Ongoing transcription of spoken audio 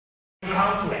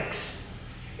conflicts,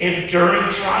 enduring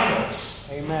trials.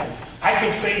 Amen. I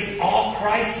can face all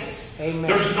crises. Amen.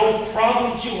 There's no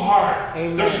problem too hard.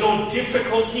 Amen. There's no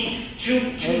difficulty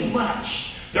too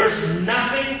much. There's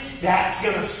nothing that's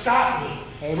going to stop me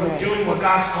from doing what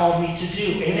God's called me to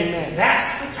do. Amen.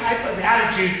 That's the type of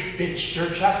attitude that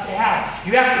church has to have.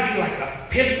 You have to be like a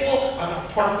pit bull on a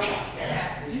pork chop,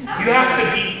 man. You have to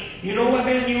be, you know what,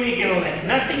 man? You ain't going to let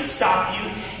nothing stop you.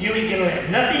 You ain't going to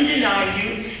let nothing deny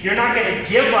you. You're not going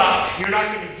to give up. You're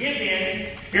not going to give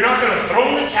in. You're not going to throw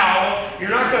in the towel.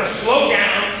 You're not going to slow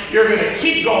down. You're going to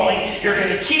keep going. You're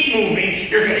going to keep moving.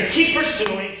 You're going to keep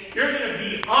pursuing. You're going to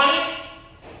be on it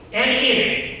and in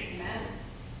it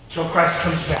till Christ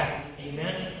comes back.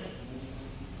 Amen?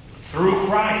 Through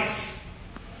Christ.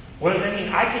 What does that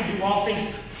mean? I can do all things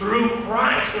through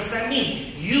Christ. What does that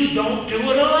mean? You don't do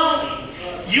it alone.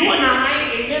 You and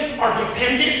I, amen, are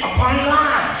dependent upon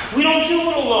God. We don't do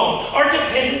it alone. Our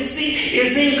dependency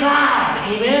is in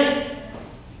God. Amen?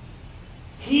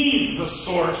 He's the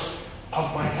source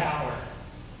of my power.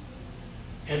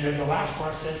 And then the last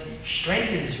part says,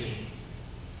 strengthens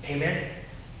me. Amen?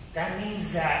 That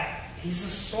means that He's the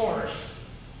source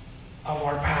of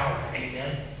our power.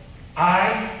 Amen?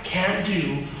 I can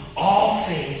do all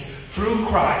things through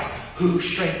Christ who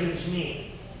strengthens me.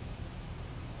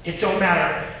 It don't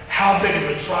matter how big of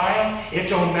a trial. It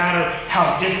don't matter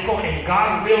how difficult. And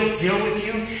God will deal with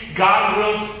you.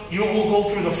 You will go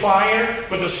through the fire,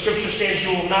 but the scripture says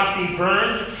you will not be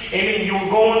burned. Amen. You will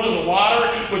go into the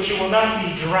water, but you will not be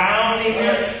drowned.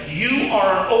 Amen. You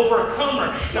are an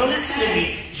overcomer. Now listen to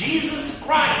me. Jesus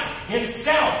Christ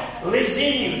Himself lives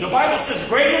in you. The Bible says,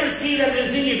 greater is He that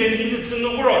lives in you than he that's in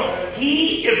the world.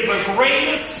 He is the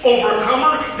greatest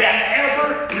overcomer that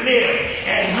ever lived.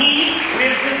 And He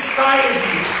lives inside of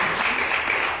you.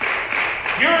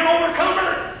 You're an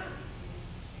overcomer.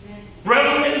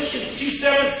 Revelations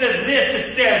 2:7 says this. It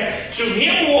says, to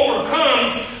him who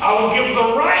overcomes, I will give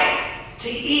the right to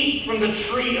eat from the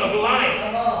tree of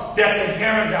life that's in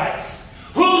paradise.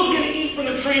 Who's going to eat from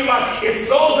the tree of life? It's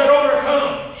those that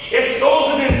overcome. It's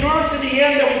those that endure to the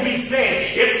end that will be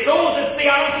saved. It's those that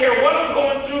say, I don't care what I'm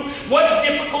going through, what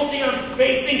difficulty I'm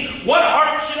facing, what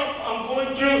hardship I'm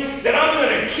going through, that I'm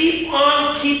going to keep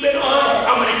on keeping on.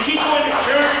 I'm going to keep going to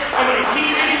church. I'm going to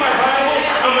keep reading my Bible.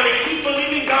 I'm going to keep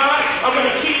believing God. I'm going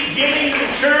to keep giving to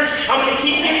the church. I'm going to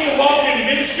keep getting involved in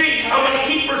ministry. I'm going to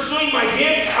keep pursuing my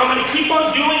gift. I'm going to keep on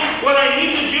doing what I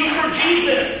need to do for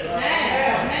Jesus.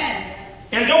 Amen.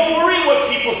 And don't worry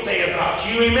what people say about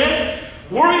you. Amen.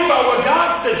 Worry about what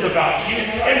God says about you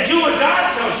and do what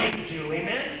God tells you to do.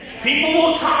 Amen. People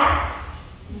will talk.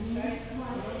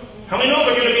 How many know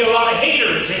there are going to be a lot of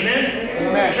haters? Amen.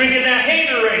 Amen. Drinking that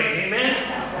haterade.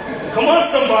 Amen. Come on,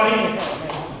 somebody.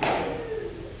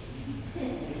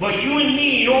 But you and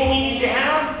me, you know what we need to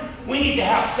have? We need to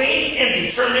have faith and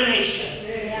determination.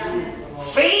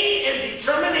 Faith and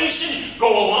determination go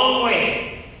a long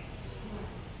way.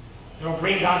 It'll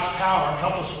bring God's power and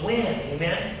help us win.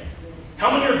 Amen. How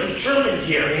many are determined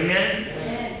here? Amen?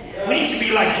 Amen. We need to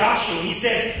be like Joshua. He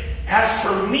said, as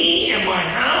for me and my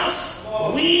house,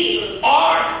 we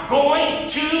are going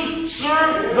to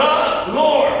serve the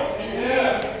Lord.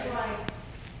 Amen.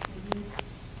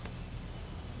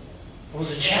 It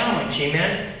was a challenge.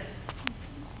 Amen?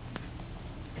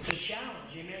 It's a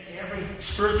challenge. Amen? To every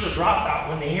spiritual dropout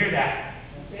when they hear that.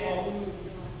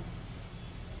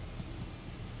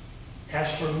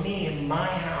 As for me and my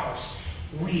house,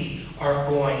 we are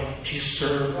going to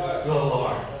serve the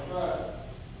Lord.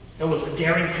 It was a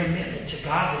daring commitment to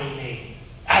God that he made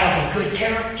out of a good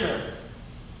character.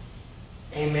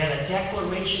 Amen. A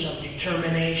declaration of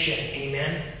determination.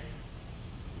 Amen.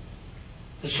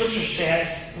 The scripture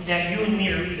says that you and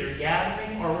me are either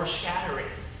gathering or we're scattering.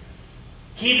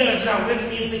 He that is not with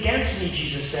me is against me,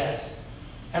 Jesus says.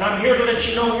 And I'm here to let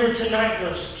you know here tonight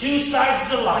there's two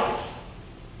sides to life.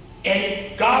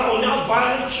 And God will not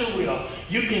violate your will.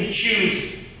 You can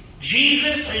choose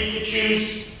Jesus or you can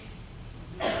choose.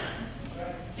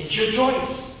 It's your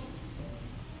choice.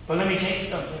 But let me tell you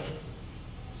something.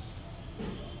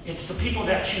 It's the people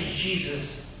that choose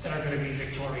Jesus that are going to be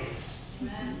victorious.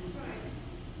 Amen.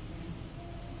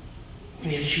 We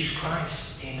need to choose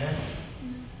Christ. Amen.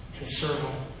 And serve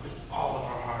Him with all of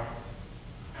our heart.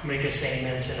 How many can say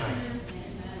amen tonight? Amen.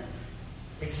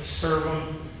 It's to serve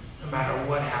Him no matter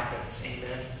what happens.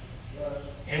 Amen.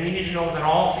 And we need to know that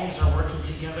all things are working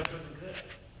together for the good.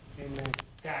 Amen.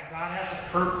 That God has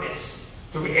a purpose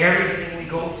through everything we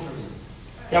go through.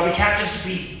 That we can't just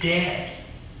be dead.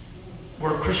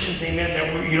 We're Christians, amen.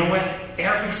 That we're, you know what?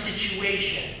 Every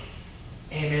situation,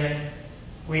 amen,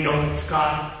 we know it's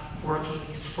God working.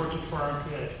 It's working for our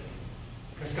good.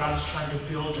 Because God's trying to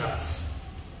build us.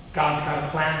 God's got a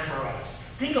plan for us.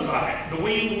 Think about it. The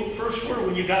way you first were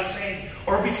when you got saved,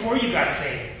 or before you got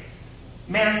saved.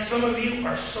 Man, some of you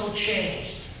are so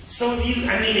changed. Some of you,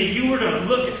 I mean, if you were to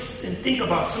look and think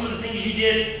about some of the things you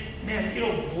did, man,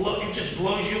 it just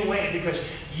blows you away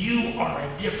because you are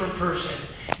a different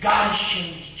person. God has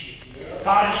changed you.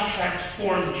 God has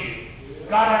transformed you.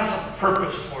 God has a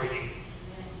purpose for you.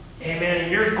 Amen.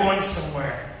 And you're going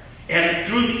somewhere. And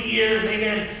through the years,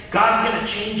 amen, God's going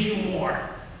to change you more.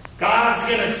 God's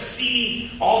going to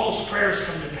see all those prayers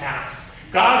come to pass.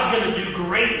 God's going to do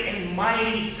great and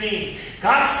mighty things.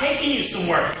 God's taking you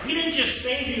somewhere. He didn't just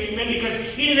save you, amen,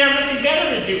 because He didn't have nothing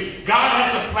better to do. God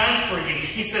has a plan for you.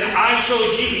 He said, I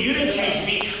chose you. You didn't choose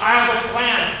me. I have a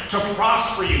plan to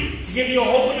prosper you, to give you a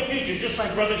hope in the future, just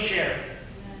like Brother shared.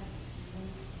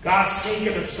 God's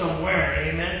taking us somewhere,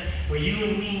 amen. But you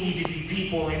and me need to be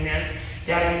people, amen,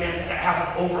 that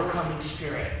have an overcoming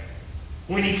spirit.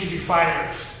 We need to be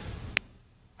fighters.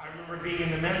 I remember being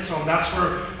in the men's home. That's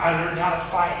where I learned how to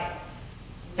fight.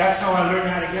 That's how I learned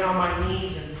how to get on my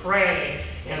knees and pray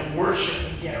and worship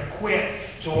and get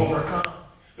equipped to overcome.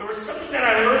 There was something that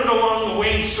I learned along the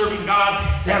way serving God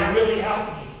that really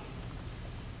helped me.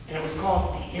 And it was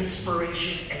called the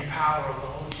inspiration and power of the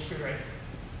Holy Spirit.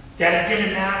 That it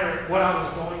didn't matter what I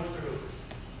was going through.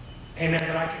 Amen.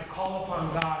 That I could call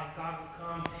upon God and God would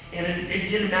come. And it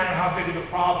didn't matter how big of the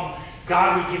problem.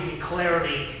 God would give me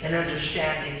clarity and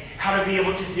understanding how to be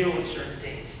able to deal with certain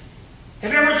things.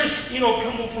 Have you ever just,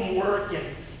 come home from work and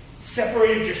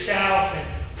separated yourself and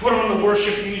put on the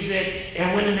worship music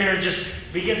and went in there and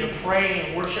just begin to pray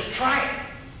and worship? Try it.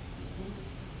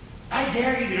 I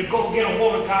dare you to go get a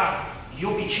hold of God.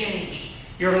 You'll be changed.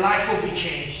 Your life will be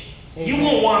changed. You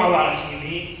won't want a lot of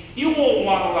TV. You won't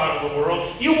want a lot of the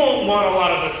world. You won't want a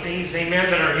lot of the things,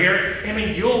 amen, that are here.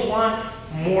 Amen. You'll want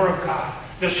more of God.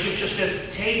 The scripture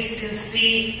says, taste and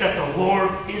see that the Lord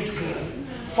is good.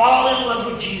 Fall in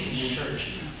love with Jesus, church.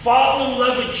 Fall in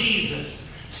love with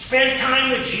Jesus. Spend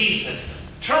time with Jesus.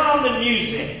 Turn on the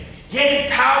music. Get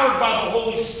empowered by the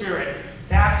Holy Spirit.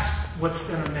 That's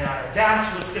what's going to matter.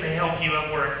 That's what's going to help you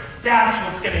at work. That's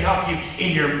what's going to help you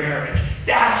in your marriage.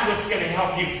 That's what's going to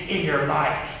help you in your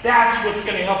life. That's what's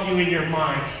going to help you in your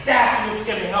mind. That's what's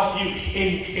going to help you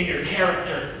in your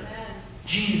character. Amen.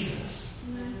 Jesus.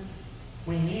 Amen.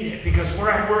 We need it because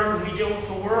we're at work and we deal with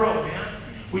the world, man.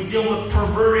 We deal with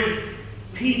perverted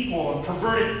people and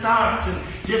perverted thoughts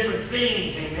and different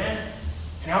things, amen.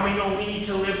 And how many know we need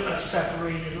to live a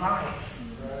separated life?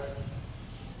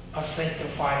 A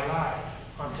sanctified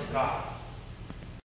life unto God.